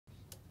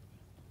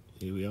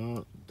Here we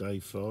are, day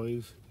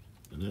 5,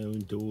 and now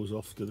indoors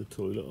off to the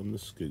toilet on the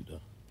scooter.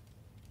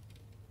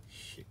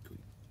 Shit.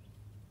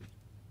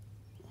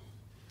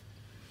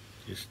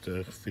 Just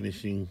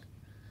finishing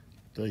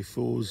day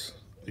 4's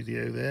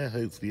video there.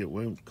 Hopefully it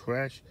won't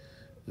crash,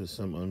 as it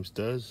sometimes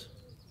does.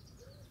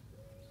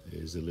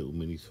 There's a little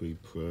Mini 3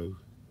 Pro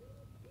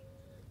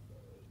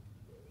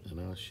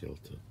and our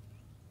shelter.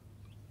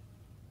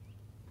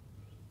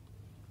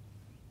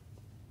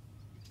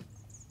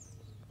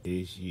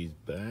 Here she is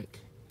back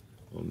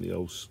on the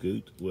old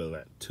scoot. Well,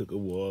 that took a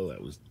while.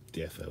 That was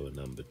defo a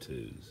number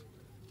 2's.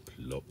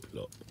 Plop,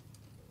 plop.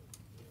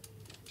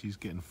 She's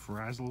getting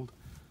frazzled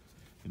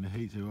in the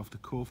heat. They're off to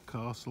Corfe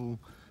Castle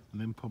and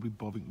then probably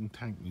Bovington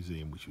Tank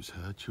Museum, which was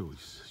her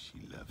choice.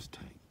 She loves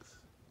tanks.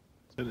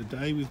 So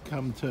today we've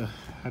come to,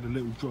 had a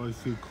little drive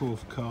through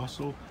Corfe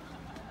Castle.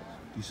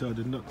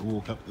 Decided not to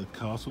walk up to the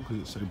castle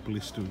because it's so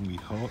blisteringly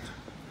hot.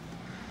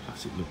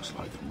 Plus it looks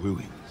like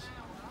ruins.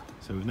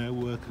 So we're now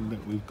working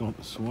that we've gone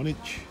to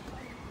Swanage.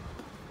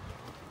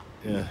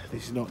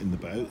 This is not in the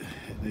boat,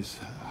 there's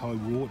high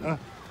water,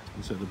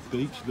 and so the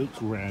beach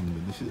looks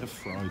random. This is a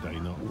Friday,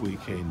 not a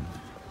weekend,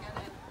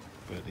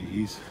 but it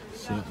is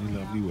certainly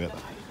lovely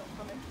weather.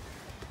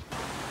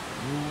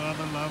 Oh,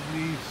 other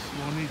lovely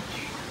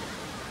Swanage.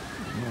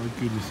 My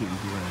goodness, it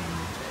is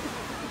round.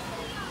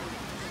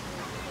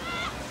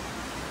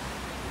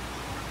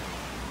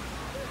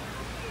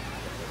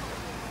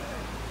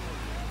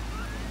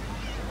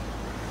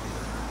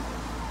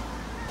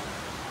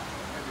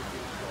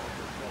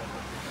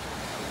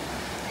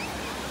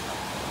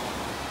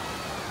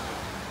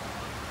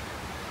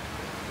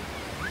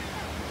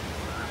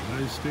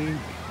 No stink.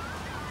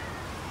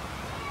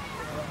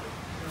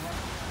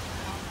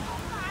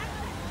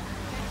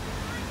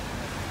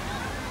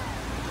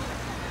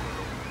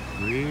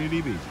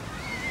 Really busy.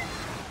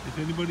 If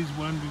anybody's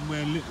wondering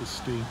where little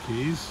Stink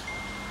is,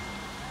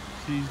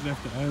 she's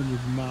left at home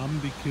with Mum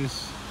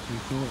because she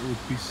thought it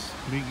would be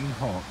stinking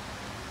hot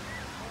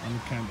on the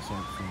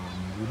campsite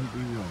farm. Wouldn't be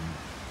wrong.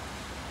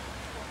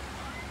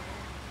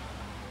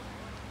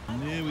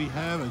 And there we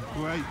have a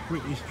great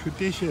British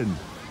tradition.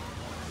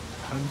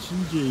 Punch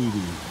and Judy.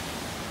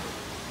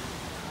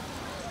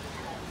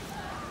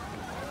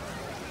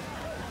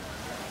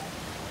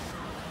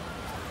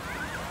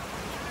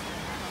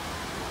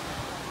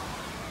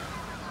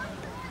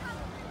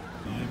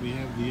 There we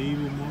have the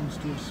evil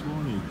monster of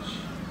Swanage.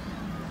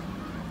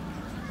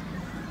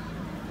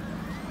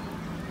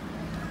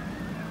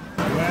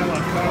 Well, I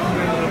can't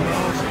remember the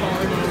last time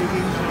I was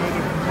inside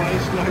a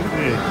place like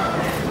this.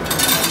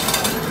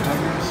 I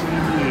haven't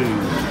seen you.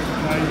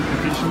 Playing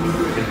traditionally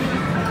British.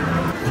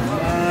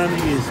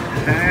 Money is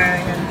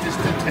hanging just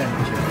a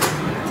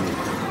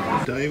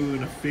temperature. Today we're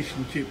in a fish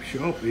and chip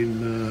shop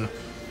in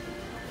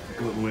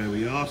forgotten where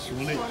we are,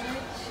 Swanage,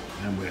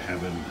 and we're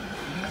having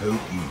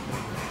hoagie,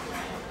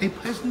 a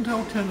pleasant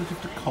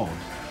alternative to cod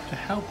to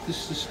help the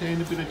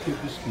sustainability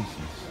of the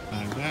species.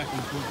 Now that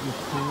is what we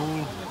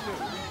call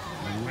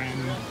a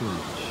round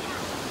perch.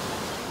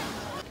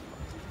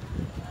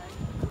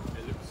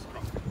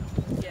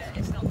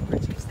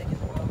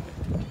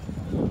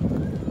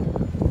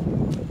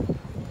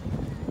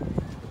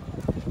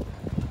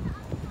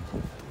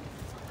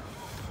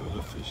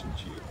 Fish and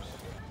chips.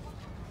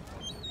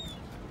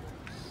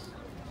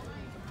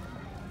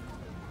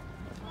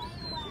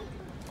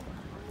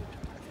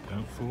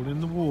 Don't fall in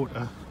the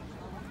water.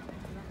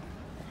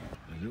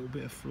 A little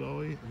bit of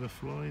a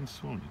flying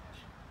Swanage.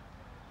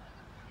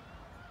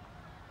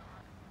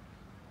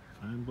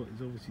 But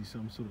it's obviously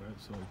some sort of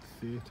outside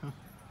theatre.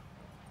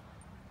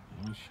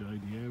 Nice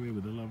shady area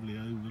with a lovely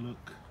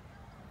overlook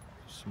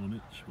of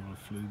Swanage where I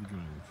flew the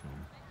drone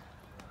from.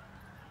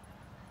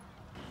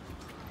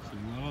 It's a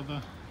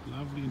rather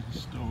lovely and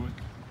historic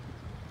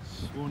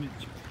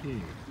Swanage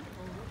pier.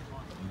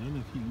 I don't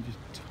know if you can just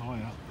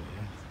tie up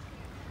there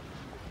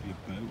with your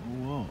boat or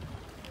what.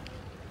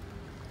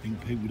 I think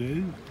people do.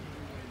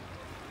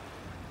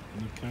 In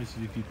the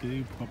cases if you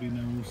do, probably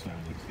no one will say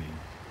anything.